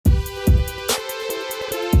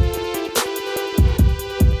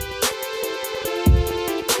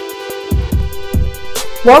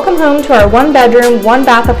Welcome home to our 1-bedroom,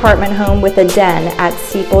 1-bath apartment home with a den at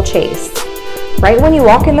Steeplechase. Right when you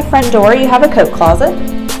walk in the front door, you have a coat closet.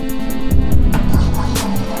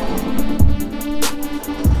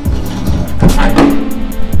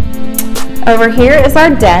 Over here is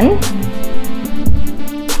our den.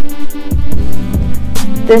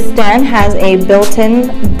 This den has a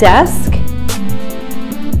built-in desk,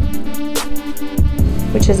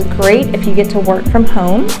 which is great if you get to work from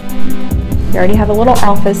home. You already have a little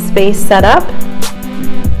office space set up.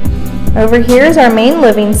 Over here is our main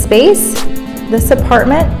living space. This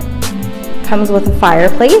apartment comes with a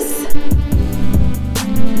fireplace.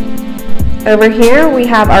 Over here we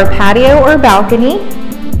have our patio or balcony.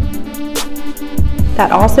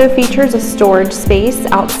 That also features a storage space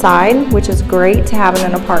outside, which is great to have in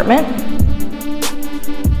an apartment.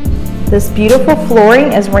 This beautiful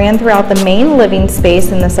flooring is ran throughout the main living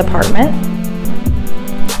space in this apartment.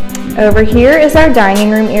 Over here is our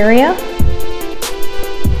dining room area.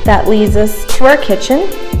 That leads us to our kitchen.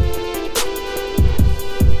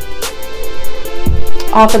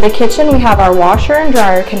 Off of the kitchen we have our washer and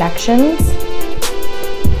dryer connections.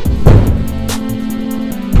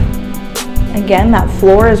 Again, that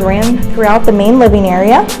floor is ran throughout the main living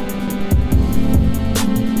area.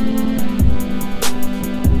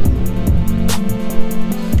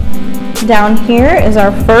 Down here is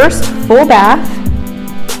our first full bath.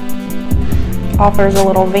 Offers a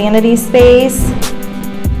little vanity space,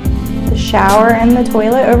 the shower and the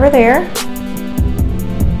toilet over there.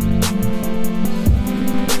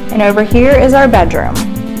 And over here is our bedroom.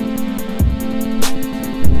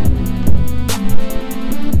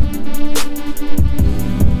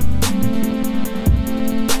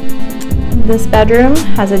 This bedroom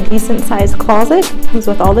has a decent sized closet, comes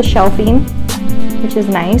with all the shelving, which is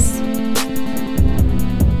nice.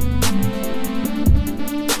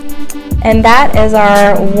 And that is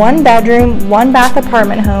our 1-bedroom, 1-bath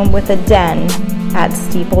apartment home with a den at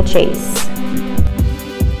Steeplechase.